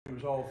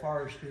was all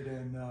forested,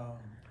 and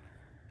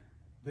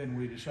then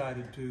we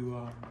decided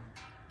to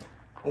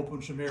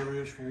open some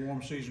areas for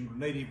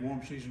native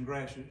warm season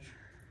grasses,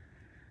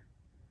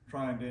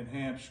 trying to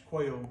enhance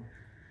quail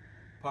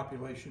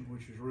population,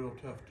 which is real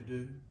tough to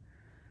do.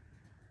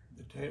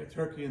 The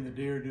turkey and the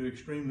deer do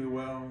extremely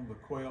well. The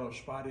quail are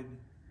spotted.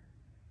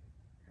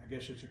 I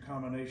guess it's a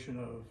combination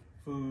of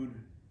food,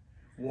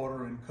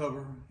 water, and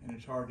cover, and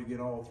it's hard to get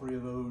all three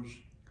of those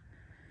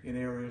in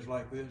areas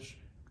like this.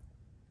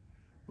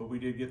 But we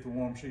did get the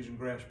warm season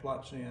grass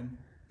plots in.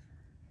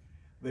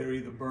 They're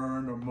either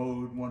burned or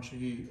mowed once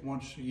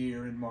a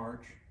year in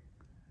March,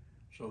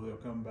 so they'll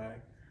come back.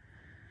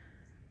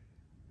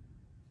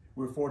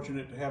 We're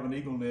fortunate to have an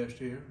eagle nest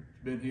here.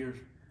 It's been here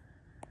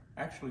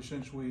actually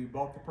since we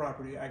bought the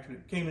property. Actually,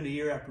 it came in a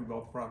year after we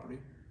bought the property.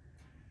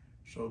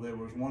 So there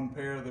was one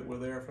pair that were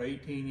there for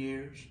 18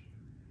 years,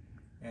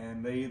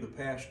 and they either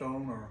passed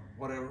on or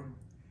whatever,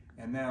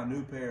 and now a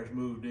new pair has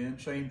moved in,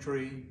 same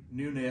tree,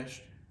 new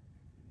nest,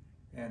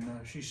 and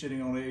she's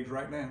sitting on eggs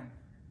right now.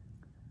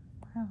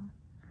 Wow.